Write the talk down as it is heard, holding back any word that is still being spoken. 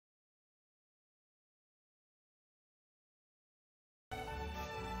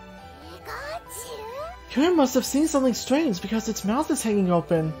Karen must have seen something strange because its mouth is hanging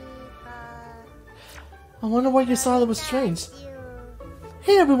open. I wonder what you saw that was strange.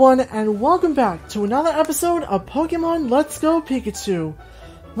 Hey everyone, and welcome back to another episode of Pokemon Let's Go Pikachu.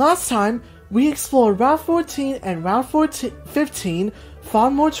 Last time, we explored Route 14 and Route 15,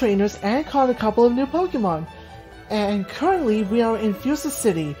 found more trainers, and caught a couple of new Pokemon. And currently, we are in Fuchsia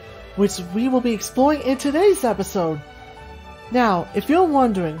City, which we will be exploring in today's episode. Now, if you're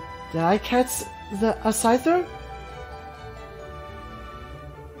wondering, did I catch a Scyther?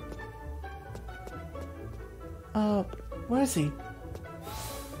 Where is he?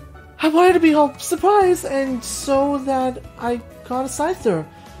 I wanted to be all surprised and show that I got a Scyther.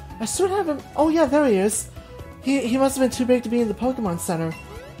 I still haven't. Oh yeah, there he is. He must have been too big to be in the Pokemon Center.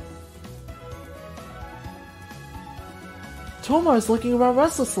 Tomar is looking around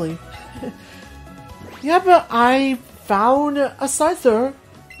restlessly. Yeah, but I found a Scyther,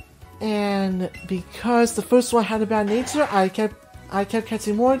 and because the first one had a bad nature, I kept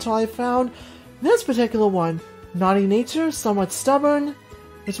catching more until I found this particular one. Naughty nature, somewhat stubborn,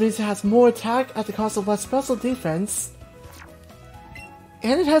 which means it has more attack at the cost of less special defense.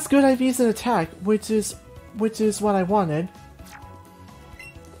 And it has good IVs and attack, which is what I wanted.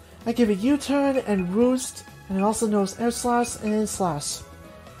 I give it U-turn and roost, and it also knows air slash and slash.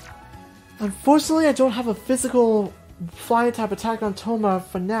 Unfortunately, I don't have a physical flying type attack on Toma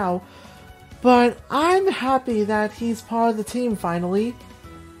for now, but I'm happy that he's part of the team finally.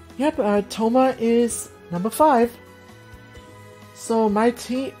 Yep, Toma is number 5. So my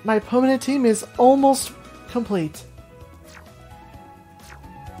permanent team is almost complete.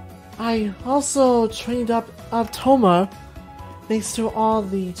 I also trained up Toma thanks to all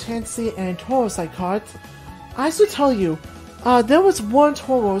the Chansey and Tauros I caught. I should tell you, there was one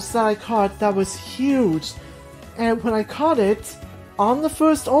Tauros that I caught that was huge, and when I caught it on the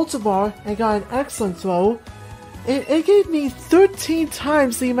first Ultra Bar and got an excellent throw, it gave me 13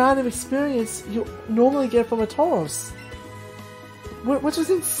 times the amount of experience you normally get from a Tauros, which was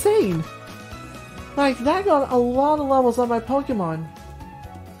insane. Like, that got a lot of levels on my Pokemon.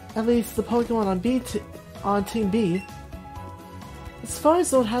 At least the Pokemon on Team B. This Fire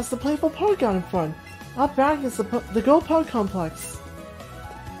Zone has the Playful Park out in front. Up back is the Go Park Complex.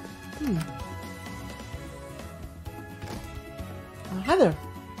 Hi there.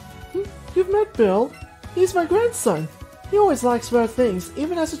 You've met Bill. He's my grandson. He always likes rare things,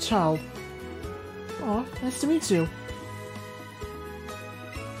 even as a child. Aw, nice to meet you.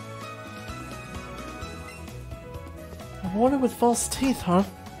 A warder with false teeth, huh?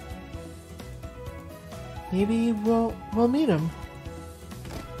 Maybe we'll meet him.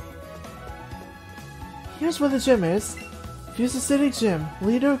 Here's where the gym is. Fuchsia City Gym.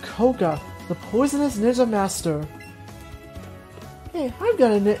 Leader Koga, the poisonous ninja master. Hey, I've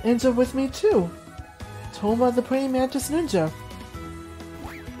got a ninja with me too. Toma the praying mantis ninja.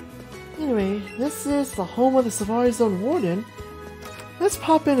 Anyway, this is the home of the Safari Zone warden. Let's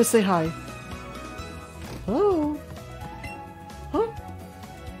pop in and say hi. Hello? Huh?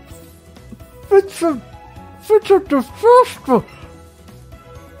 Richard the First!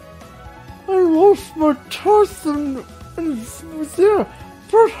 I lost my teeth and there.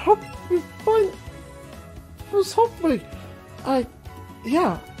 First help me find. First help me.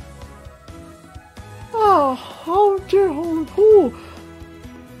 Yeah. Oh, how dear who?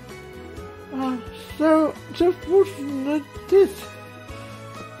 So just wasn't this.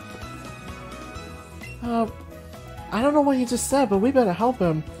 I don't know what he just said, but we better help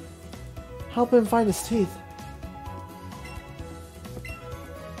him. Help him find his teeth.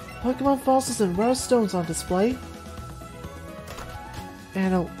 Pokemon fossils and rare stones on display.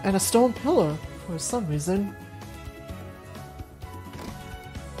 And a stone pillar, for some reason.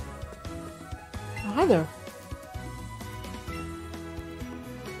 Oh, hi there.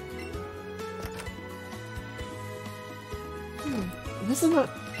 This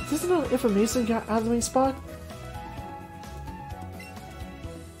is not an information gathering spot.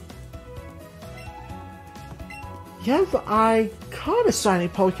 Yep, I caught a shiny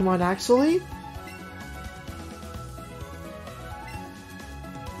Pokemon actually.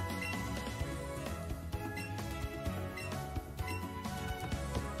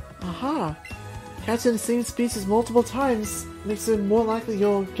 Aha! Catching the same species multiple times makes it more likely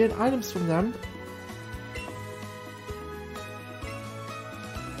you'll get items from them.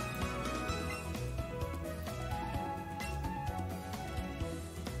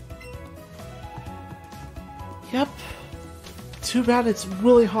 Yep. Too bad it's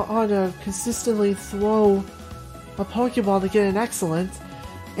really hard to consistently throw a Pokeball to get an excellent,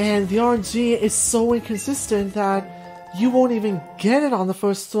 and the RNG is so inconsistent that you won't even get it on the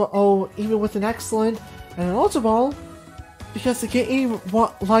first throw, even with an excellent, And an Ultra Ball because the KE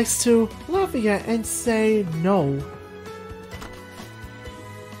likes to laugh again and say no.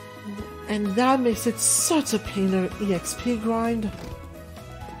 And that makes it such a pain to EXP grind.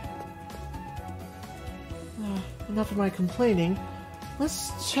 Enough of my complaining.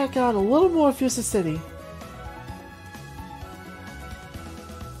 Let's check out a little more of Fuchsia City.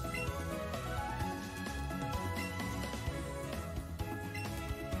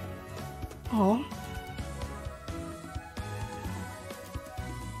 Oh.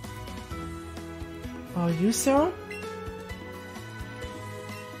 Are you Sarah?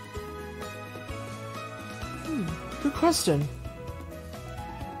 Good question.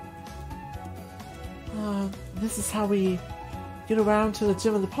 This is how we get around to the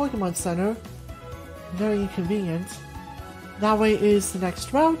gym of the Pokemon Center. Very inconvenient. That way is the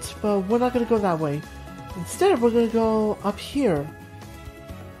next route, but we're not going to go that way. Instead, we're going to go up here.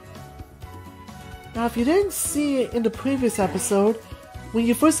 Now, if you didn't see it in the previous episode, when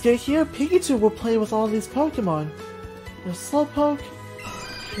you first get here, Pikachu will play with all these Pokemon. There's Slowpoke,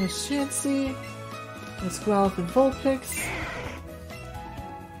 there's Chansey, there's Growlithe and Vulpix.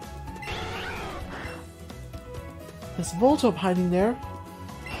 There's Voltorb hiding there.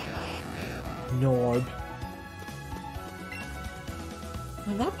 Norb.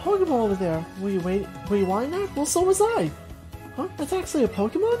 And that Pokemon over there. Were you wanting that? Well, so was I. Huh? That's actually a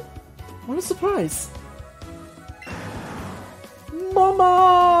Pokemon? What a surprise.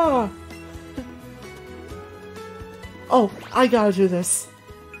 Mama! Oh, I gotta do this.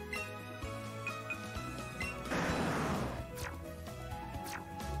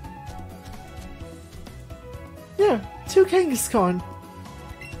 Yeah, 2 Kangaskhan.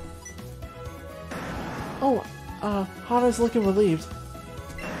 Oh, Hana's looking relieved.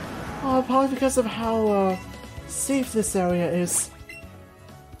 Probably because of how, safe this area is.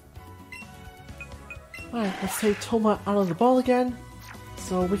 Alright, let's take Toma out of the ball again,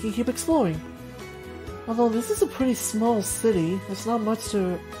 so we can keep exploring. Although this is a pretty small city, there's not much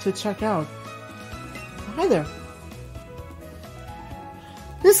to check out. Hi there.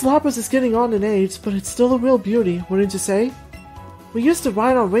 This Lapras is getting on in age, but it's still a real beauty, wouldn't you say? We used to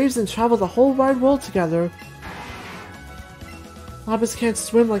ride on waves and travel the whole wide world together. Lapras can't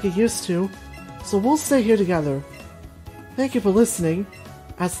swim like it used to, so we'll stay here together. Thank you for listening.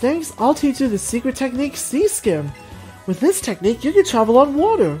 As thanks, I'll teach you the secret technique Sea Skim. With this technique, you can travel on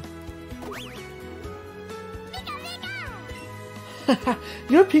water.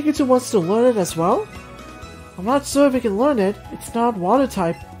 Your Pikachu wants to learn it as well? I'm not sure if it can learn it. It's not water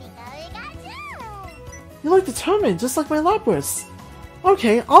type. You look determined, just like my Lapras.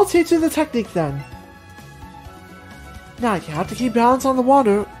 Okay, I'll teach you the technique then. Now you have to keep balance on the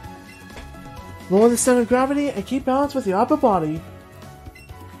water. Lower the center of gravity and keep balance with your upper body.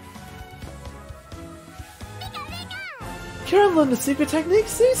 Karen learned the secret technique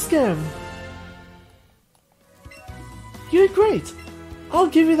Sea Skim. You did great. I'll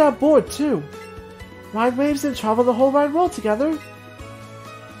give you that board too. Ride waves and travel the whole wide world together.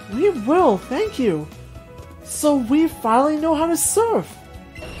 We will, thank you. So we finally know how to surf.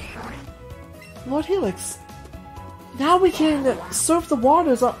 Lord Helix. Now we can surf the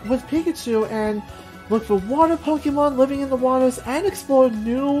waters with Pikachu and look for water Pokemon living in the waters and explore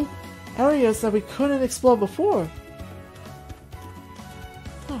new areas that we couldn't explore before.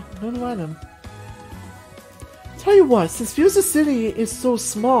 Oh, no new item. Tell you what, since Fuchsia City is so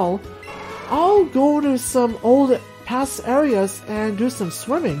small, I'll go to some old past areas and do some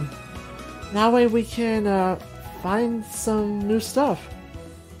swimming. That way we can find some new stuff.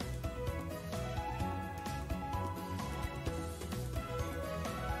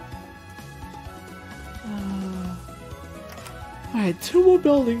 Alright, 2 more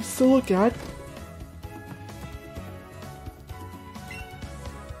buildings to look at.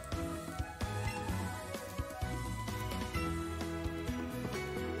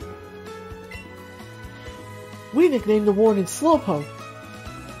 We nicknamed the warden Slowpoke.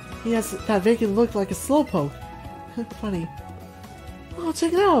 He has that vacant look like a Slowpoke. Funny. Oh,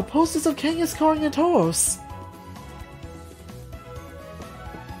 check it out! Posters of Kangaskhan and Tauros.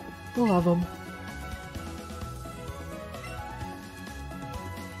 We'll love them.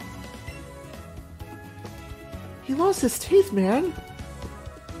 He lost his teeth, man!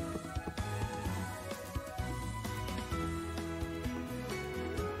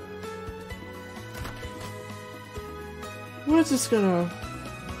 We're just gonna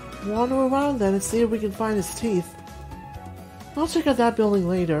wander around then and see if we can find his teeth. I'll check out that building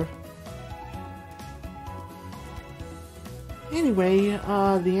later. Anyway,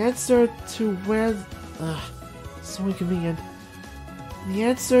 the answer to where... so inconvenient. The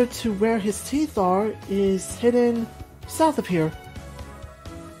answer to where his teeth are is hidden south of here.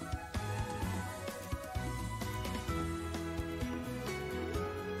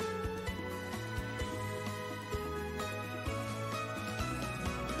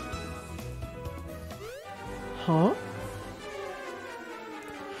 Huh?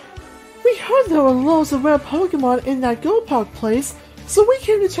 We heard there were loads of rare Pokemon in that Go Park place, so we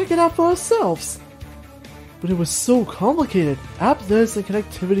came to check it out for ourselves. But it was so complicated. App this and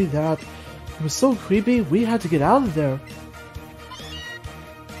connectivity that. It was so creepy, we had to get out of there.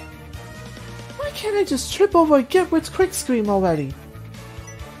 Why can't I just trip over a get rich quick scream already?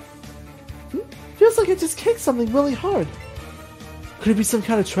 Feels like I just kicked something really hard. Could it be some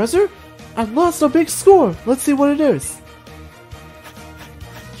kind of treasure? I lost a big score. Let's see what it is.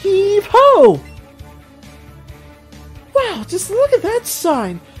 Heave-ho! Wow, just look at that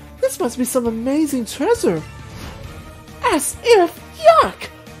shine. This must be some amazing treasure. As if, yuck!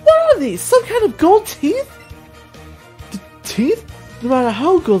 What are these? Some kind of gold teeth? Teeth? No matter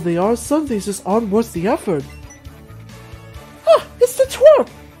how good they are, some things just aren't worth the effort. Huh, it's the twerp!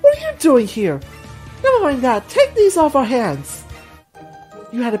 What are you doing here? Never mind that, take these off our hands.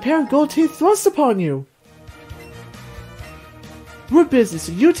 You had a pair of gold teeth thrust upon you. We're busy,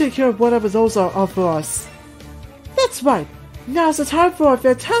 so you take care of whatever those are for us. That's right. Now's the time for a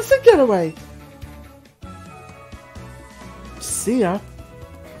fantastic getaway. See ya.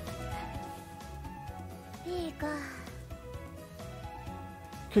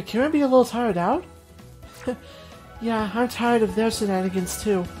 Could Karen be a little tired out? Yeah, I'm tired of their shenanigans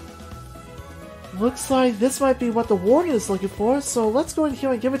too. Looks like this might be what the warden is looking for, so let's go in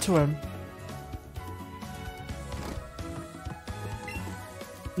here and give it to him.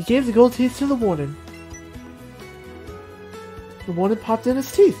 He gave the gold teeth to the warden. The warden popped in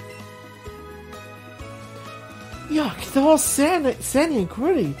his teeth. Yuck, they're all sandy and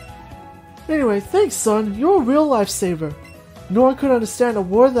gritty. Anyway, thanks son, you're a real lifesaver. No one could understand a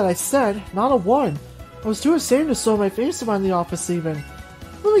word that I said, not a one. I was too ashamed to show my face around the office even.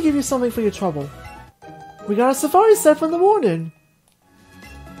 Let me give you something for your trouble. We got a safari set from the warden!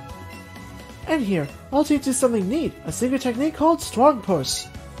 And here, I'll teach you something neat, a secret technique called Strong Push.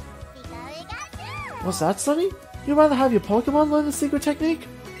 What's that, Sonny? You'd rather have your Pokemon learn the secret technique?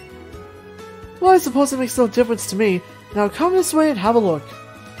 Well, I suppose it makes no difference to me. Now come this way and have a look.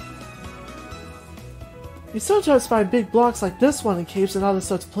 You sometimes find big blocks like this one in caves and other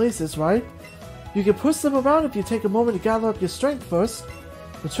such places, right? You can push them around if you take a moment to gather up your strength first.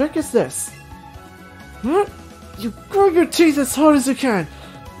 The trick is this. You grind your teeth as hard as you can.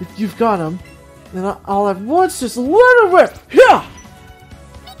 If you've got them, then all at once just let it rip. Yeah!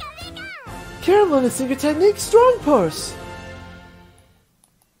 Karen learned a secret technique, Strong Push.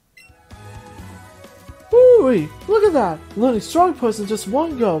 Ooh-wee, look at that! Learning Strong Push in just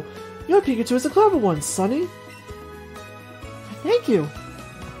one go. Your Pikachu is a clever one, Sonny. Thank you.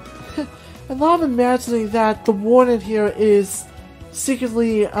 I love imagining that the warden here is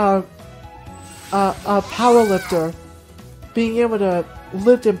secretly a power lifter, being able to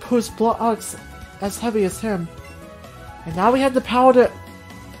lift and push blocks as heavy as him. And now we have the power to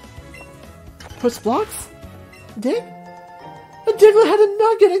push blocks? Dig? A Diglett had a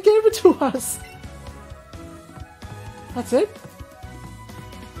nugget and gave it to us! That's it?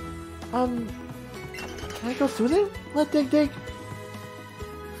 Can I go through there? Let Dig dig.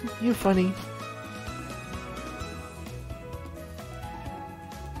 You funny.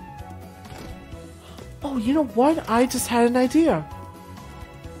 Oh, you know what? I just had an idea.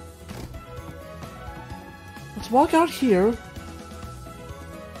 Let's walk out here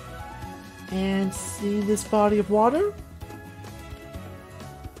and see this body of water.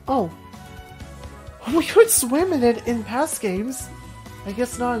 Oh. We could swim in it in past games. I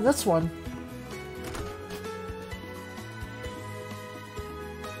guess not in this one.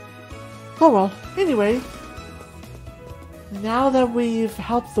 Oh well, anyway. Now that we've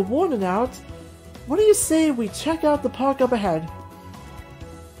helped the warden out, what do you say we check out the park up ahead?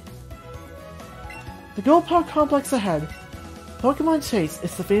 The Go Park complex ahead. Pokemon Chase,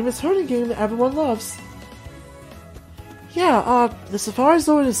 it's the famous herding game that everyone loves. Yeah, the Safari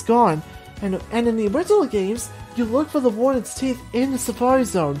Zone is gone, and in the original games, you look for the warden's teeth in the Safari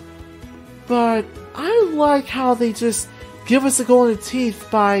Zone. But I like how they just give us the golden teeth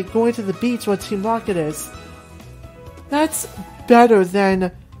by going to the beach where Team Rocket is. That's better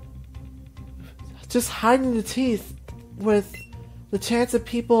than just hiding the teeth with the chance of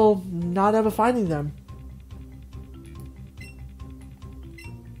people not ever finding them.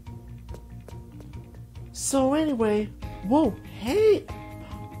 So anyway, whoa, hey!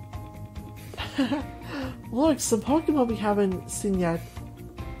 Look, some Pokemon we haven't seen yet.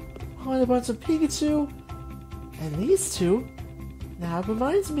 Oh, and a bunch of Pikachu. And these two. Now it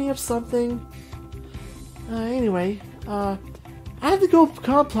reminds me of something. Anyway, at the Go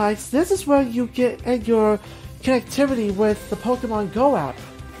Complex, this is where you get your connectivity with the Pokemon Go app.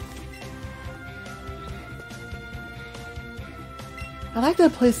 I like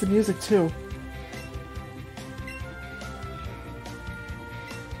that it plays the music too.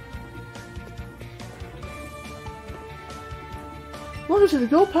 Welcome to the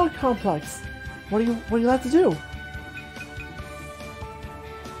Go Park Complex. What do you like to do?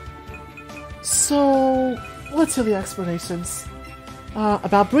 So, let's hear the explanations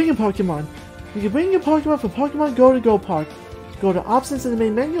about bringing Pokemon. You can bring your Pokemon from Pokemon Go to Go Park. Go to Options in the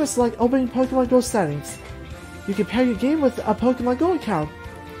main menu and select Opening Pokemon Go Settings. You can pair your game with a Pokemon Go account.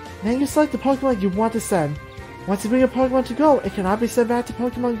 Then you select the Pokemon you want to send. Once you bring a Pokemon to Go, it cannot be sent back to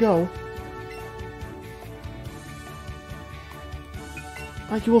Pokemon Go.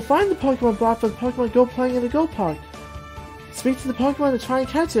 You will find the Pokemon brought from Pokemon Go playing in the Go Park. Speak to the Pokemon to try and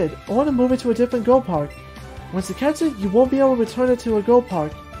catch it, or to move it to a different Go Park. Once you catch it, you won't be able to return it to a Go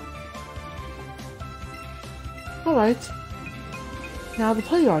Park. Alright. Now the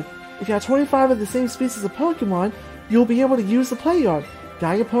play yard. If you have 25 of the same species of Pokemon, you'll be able to use the play yard.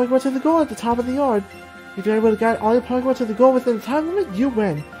 Guide your Pokemon to the goal at the top of the yard. If you're able to guide all your Pokemon to the goal within the time limit, you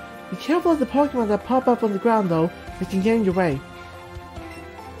win. Be careful of the Pokemon that pop up on the ground though, they can get in your way.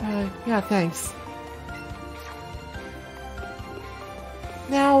 Yeah, thanks.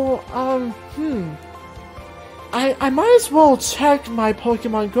 Now, I might as well check my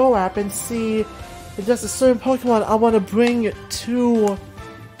Pokemon Go app and see if there's a certain Pokemon I want to bring to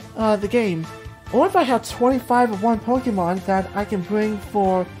the game. Or if I have 25 of one Pokemon that I can bring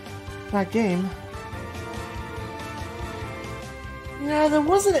for that game. Yeah, there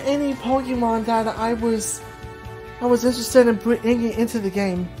wasn't any Pokemon that I was interested in bringing into the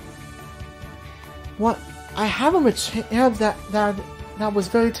game. What? I have a Machamp that was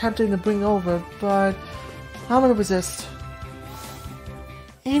very tempting to bring over, but I'm gonna resist.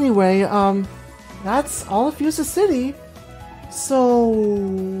 Anyway, that's all of Fuchsia City. So,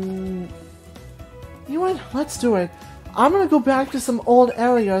 you know what? Let's do it. I'm gonna go back to some old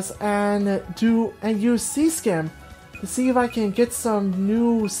areas and use Skim to see if I can get some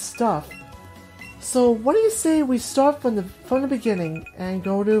new stuff. So, what do you say we start from the beginning and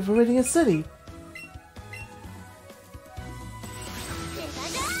go to Viridian City?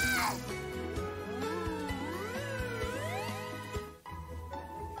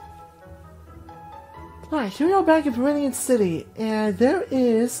 Alright, here we are back in Viridian City, and there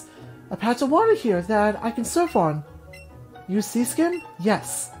is a patch of water here that I can surf on. Use Skim?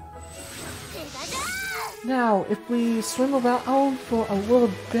 Yes. Now, if we swim around for a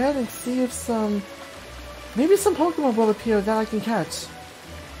little bit and see if maybe some Pokemon will appear that I can catch.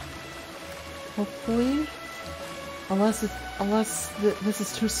 Hopefully. Unless this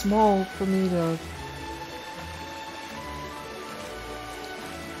is too small for me to...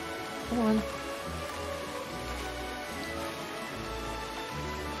 Come on.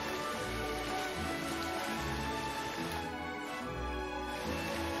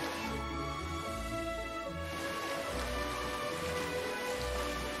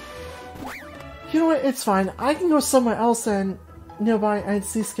 You know what, it's fine. I can go somewhere else and nearby and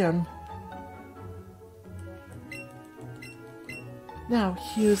see Skim. Now,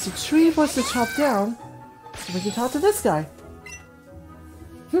 here's a tree for us to chop down, so we can talk to this guy.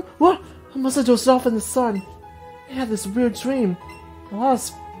 What? I must have dozed off in the sun. I had this weird dream. A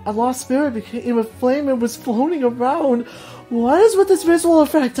lost spirit became a flame and was floating around. What is with this visual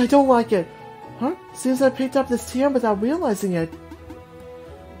effect? I don't like it. Huh? Seems I picked up this TM without realizing it.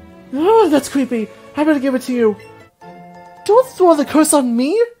 Oh, that's creepy. I better give it to you. Don't throw the curse on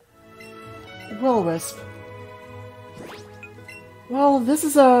me! Will-O-Wisp. Well, this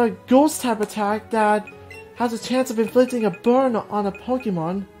is a ghost type attack that has a chance of inflicting a burn on a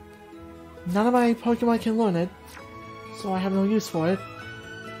Pokemon. None of my Pokemon can learn it, so I have no use for it.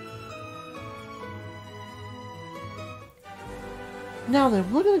 Now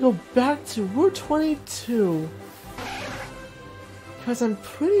then, we're gonna go back to Route 22. Because I'm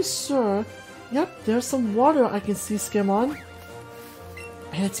pretty sure, yep, there's some water I can see Skim on.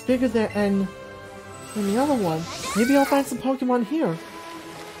 And it's bigger than the other one. Maybe I'll find some Pokemon here.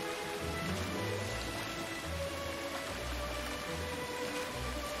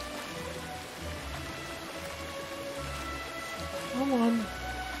 Come on.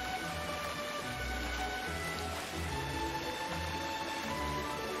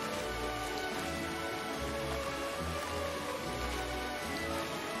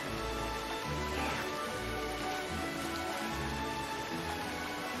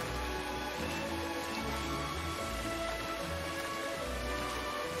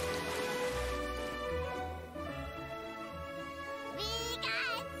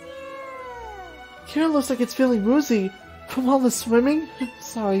 Here it looks like it's feeling woozy from all the swimming.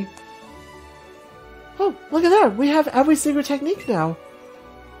 Sorry. Oh, look at that! We have every secret technique now!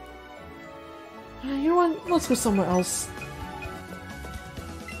 You know what? Let's go somewhere else.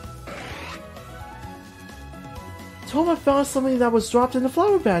 Toma found something that was dropped in the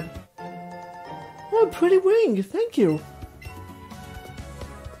flower bed. What a pretty wing! Thank you!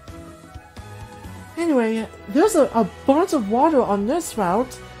 Anyway, there's a bunch of water on this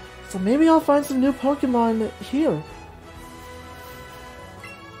route, so maybe I'll find some new Pokemon here.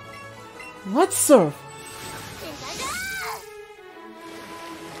 Let's surf!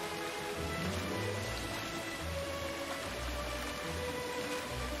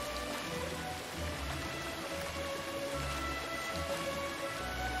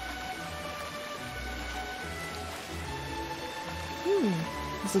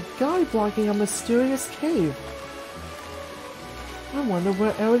 There's a guy blocking a mysterious cave. I wonder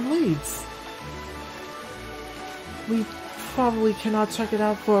where it leads. We probably cannot check it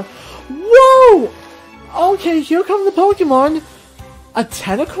out for... Whoa! Okay, here come the Pokemon. A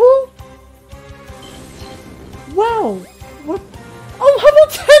tentacle? Wow! What? Oh, how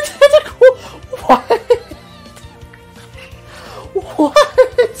about tentacle? What? What?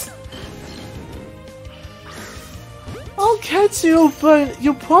 I'll catch you, but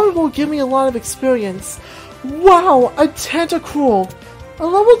you probably won't give me a lot of experience. Wow, a Tentacruel! A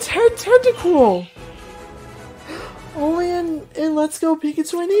level 10 Tentacruel! Only in Let's Go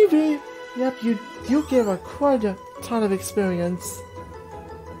Pikachu and Eevee. Yep, you give a quite a ton of experience.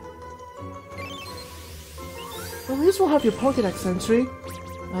 At least we'll have your Pokédex entry.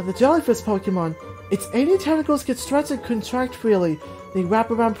 The Jellyfish Pokemon. Its 80 tentacles can stretch and contract freely. They wrap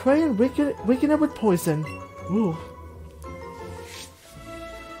around prey and weaken it with poison. Ooh.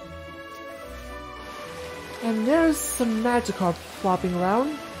 And there's some Magikarp flopping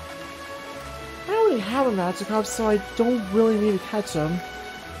around. I already have a Magikarp, so I don't really need to catch them.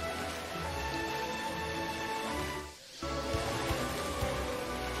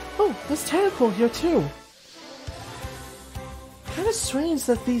 Oh, there's Tentacle here too. Kinda strange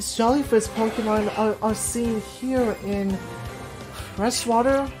that these jellyfish Pokemon are seen here in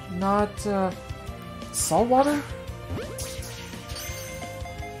freshwater, not saltwater.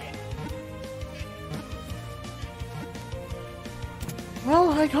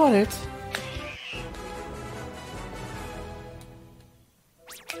 Well, I got it.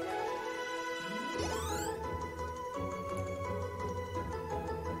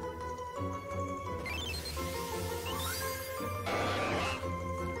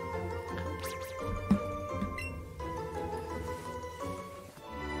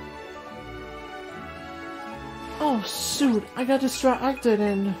 Oh shoot, I got distracted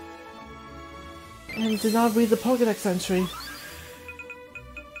and did not read the Pokédex entry.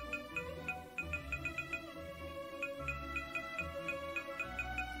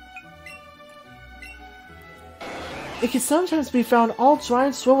 It can sometimes be found all dry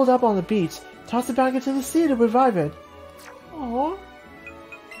and shriveled up on the beach. Toss it back into the sea to revive it. Aww.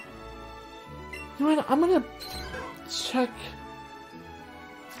 You know what, I'm gonna check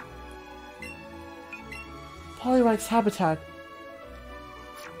Poliwag's habitat.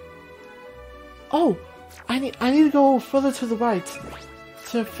 Oh! I need to go further to the right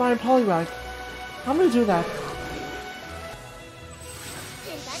to find Poliwag. I'm gonna do that.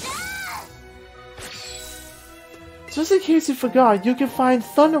 Just in case you forgot, you can find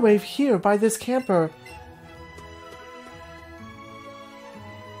Thunderwave here by this camper.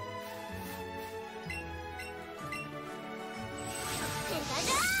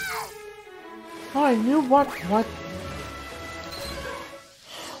 Oh, I knew what?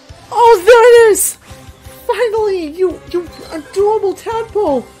 Oh, there it is! Finally! You adorable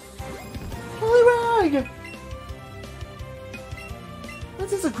tadpole! Poliwag!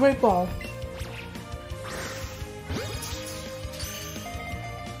 This is a great ball.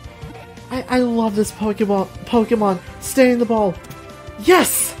 I love this Pokemon. Stay in the ball.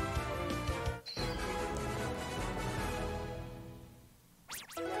 Yes!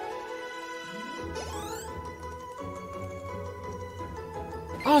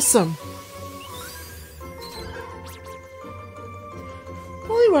 Awesome!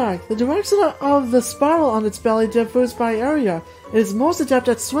 Poliwag! The direction of the spiral on its belly differs by area. It is most adept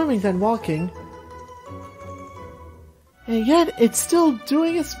at swimming than walking. And yet, it's still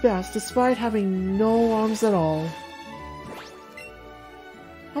doing its best despite having no arms at all.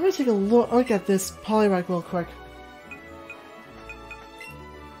 I'm gonna take a look at this Poliwag real quick.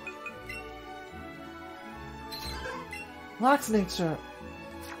 Lax nature.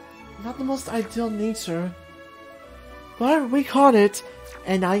 Not the most ideal nature. But we caught it.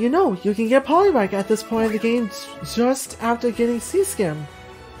 And now you know, you can get Poliwag at this point in the game just after getting Skim.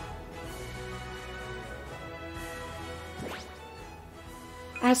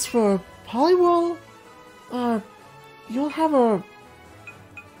 As for Poliwhirl, you'll have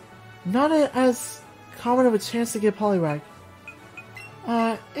not as common of a chance to get Poliwag.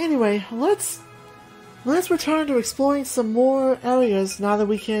 Anyway, let's return to exploring some more areas now that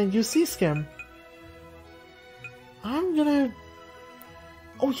we can use Skim. I'm gonna...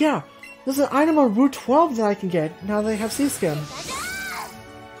 Oh yeah, there's an item on Route 12 that I can get now that I have Skim.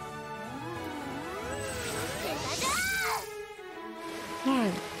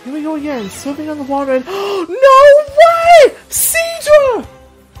 Alright, here we go again, swimming on the water and... No way! Seadra!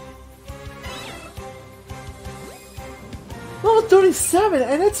 Level 37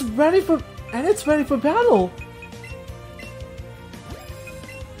 and it's ready for battle!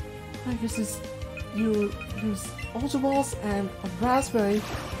 I guess you use Ultra Balls and a Raspberry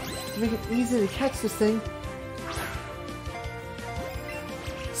to make it easy to catch this thing.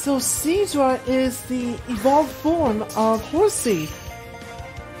 So Seadra is the evolved form of Horsea.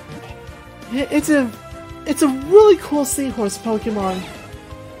 It's a really cool seahorse Pokemon.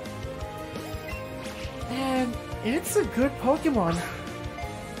 And it's a good Pokemon.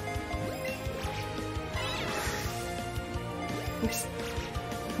 Oops.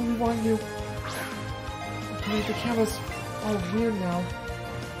 I really want you. Okay, the cameras are weird now.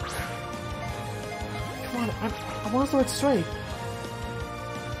 Come on, I want to throw it straight.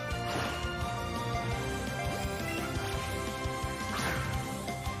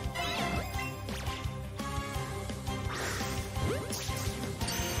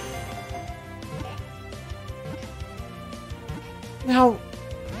 Now,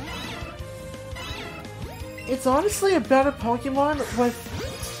 it's honestly a better Pokemon with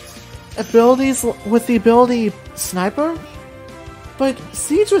the ability Sniper, but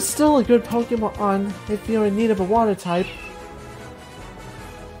Seadra is still a good Pokemon if you're in need of a water type.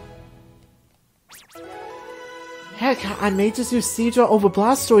 Heck, I may just use Seadra over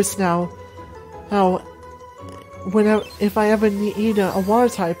Blastoise now. If I ever need a water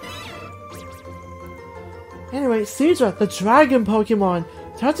type. Anyway, Seadra, the dragon Pokemon.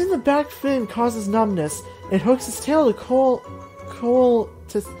 Touching the back fin causes numbness. It hooks its tail to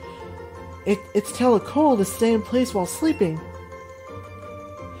its tail to coal to stay in place while sleeping.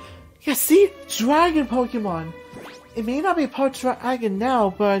 Yeah, see? Dragon Pokemon! It may not be part dragon now,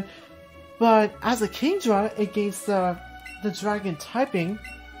 but as a Kingdra, it gains the dragon typing.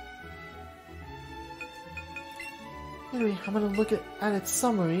 Anyway, I'm gonna look at its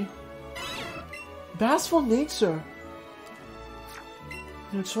summary. Bashful nature.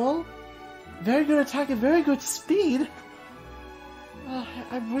 Neutral. Very good attack and very good speed.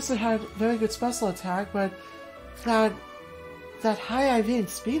 I wish it had very good special attack, but that high IV and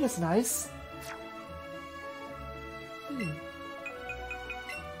speed is nice.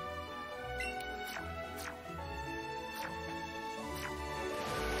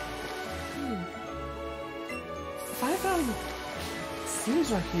 5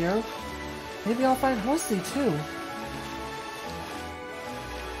 Seadra here. Maybe I'll find Horsea too.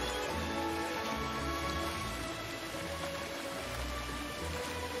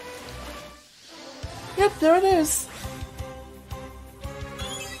 Yep, there it is.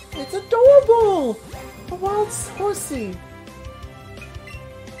 It's adorable! A wild Horsea.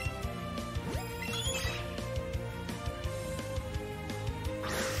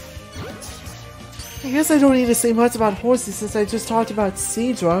 I guess I don't need to say much about Horsea since I just talked about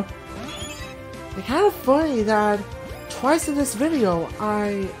Seadra. It's kind of funny that twice in this video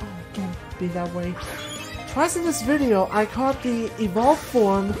don't be that way. Twice in this video I caught the evolved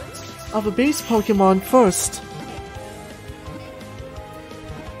form of a base Pokemon first.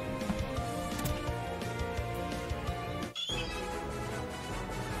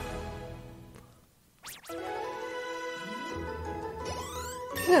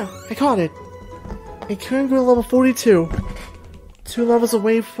 Yeah, I caught it. It couldn't go to level 42. 2 levels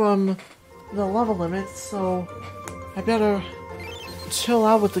away from the level limit, so I better chill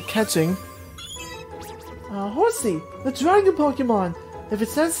out with the catching. Horsea, the dragon Pokemon. If it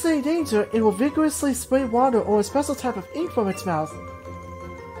senses any danger, it will vigorously spray water or a special type of ink from its mouth.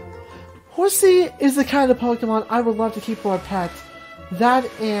 Horsea is the kind of Pokemon I would love to keep for a pet. That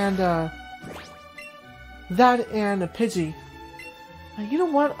and a Pidgey. You know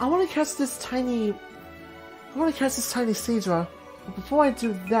what? I want to catch this tiny Seadra. But before I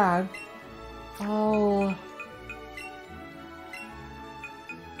do that, I'll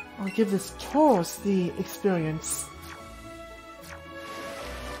give this Taurus the experience.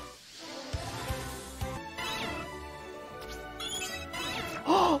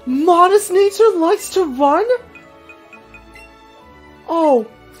 Modest nature likes to run? Oh.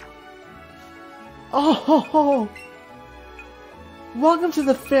 Oh. Welcome to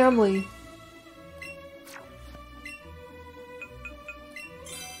the family.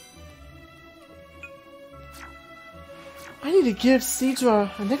 I need to give Seadra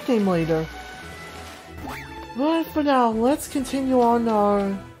a nickname later. But for now, let's continue on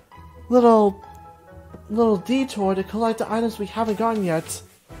our little detour to collect the items we haven't gotten yet.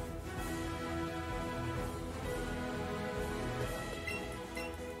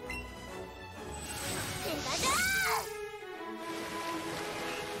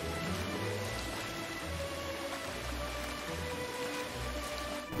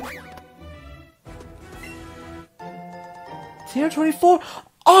 Tier 24?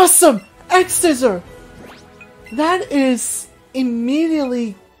 Awesome! X-Scissor! That is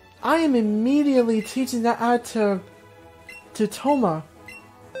immediately... I am immediately teaching that out to Toma.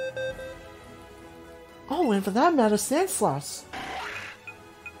 Oh, and for that matter, Sandslash.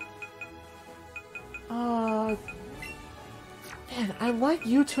 Man, I like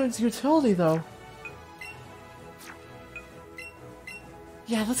U-Turn's utility though.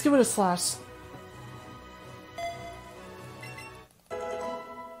 Yeah, let's get rid of Slash.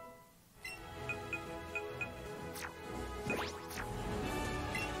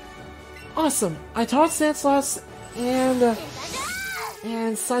 Awesome! I taught Sandslash and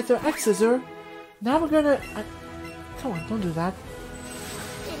Scyther X-Scissor. Now we're gonna... come on, don't do that.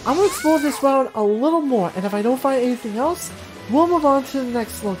 I'm gonna explore this route a little more, and if I don't find anything else, we'll move on to the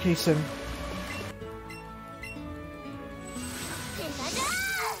next location.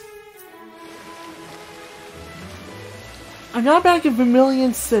 I'm now back in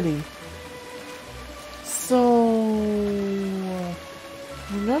Vermilion City. So...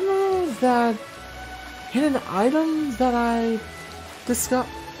 remember that hidden item that I discovered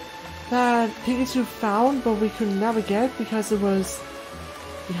that Pikachu found but we could never get because it was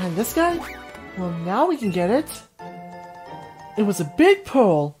behind this guy? Well, now we can get it. It was a big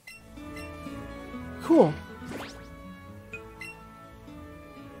pearl. Cool.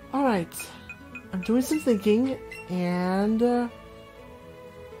 Alright. I'm doing some thinking and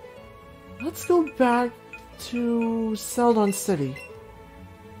let's go back to Celadon City.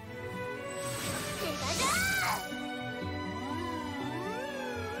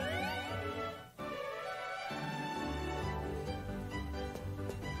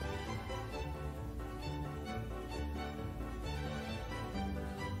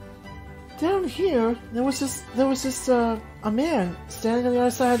 Down here, there was just a man standing on the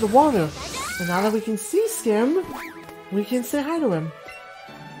other side of the water. And now that we can see Skim, we can say hi to him.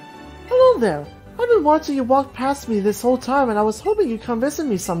 Hello there. I've been watching you walk past me this whole time and I was hoping you'd come visit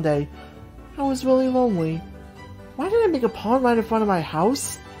me someday. I was really lonely. Why did I make a pond right in front of my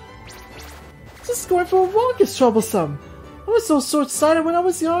house? Just going for a walk is troublesome. I was so short-sighted when I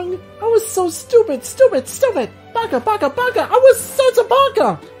was young. I was so stupid. Baka, baka, baka. I was such a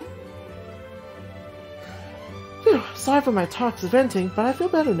baka. Phew, sorry for my toxic venting, but I feel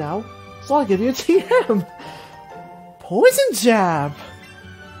better now. So I'll give you a TM. Poison Jab.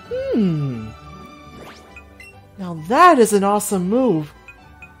 Now that is an awesome move.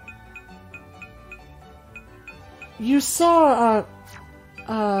 You saw,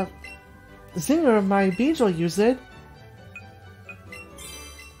 Zinger, my Beedrill, use it.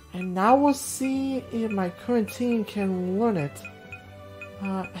 And now we'll see if my current team can learn it.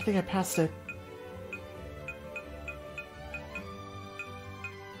 I think I passed it.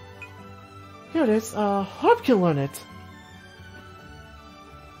 Here it is, Harp can learn it.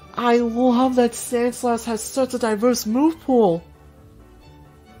 I love that Sandslash has such a diverse move pool.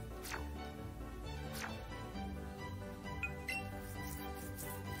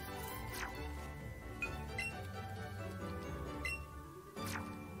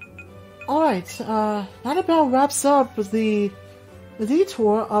 Alright, that about wraps up the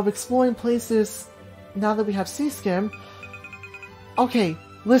detour of exploring places now that we have Skim. Okay,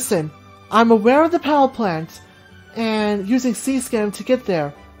 listen. I'm aware of the power plant and using Skim to get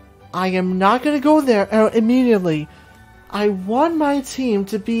there. I am not going to go there immediately. I want my team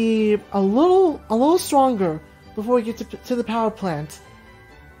to be a little stronger before we get to the power plant.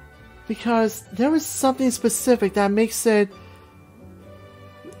 Because there is something specific that makes it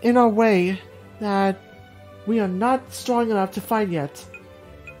in our way that we are not strong enough to fight yet.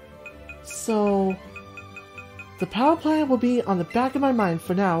 So the power plant will be on the back of my mind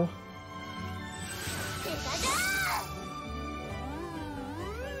for now.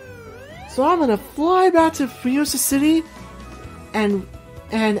 So I'm gonna fly back to Fuchsia City and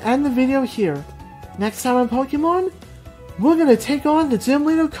end the video here. Next time on Pokemon, we're gonna take on the gym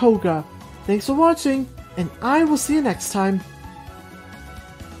leader Koga. Thanks for watching, and I will see you next time.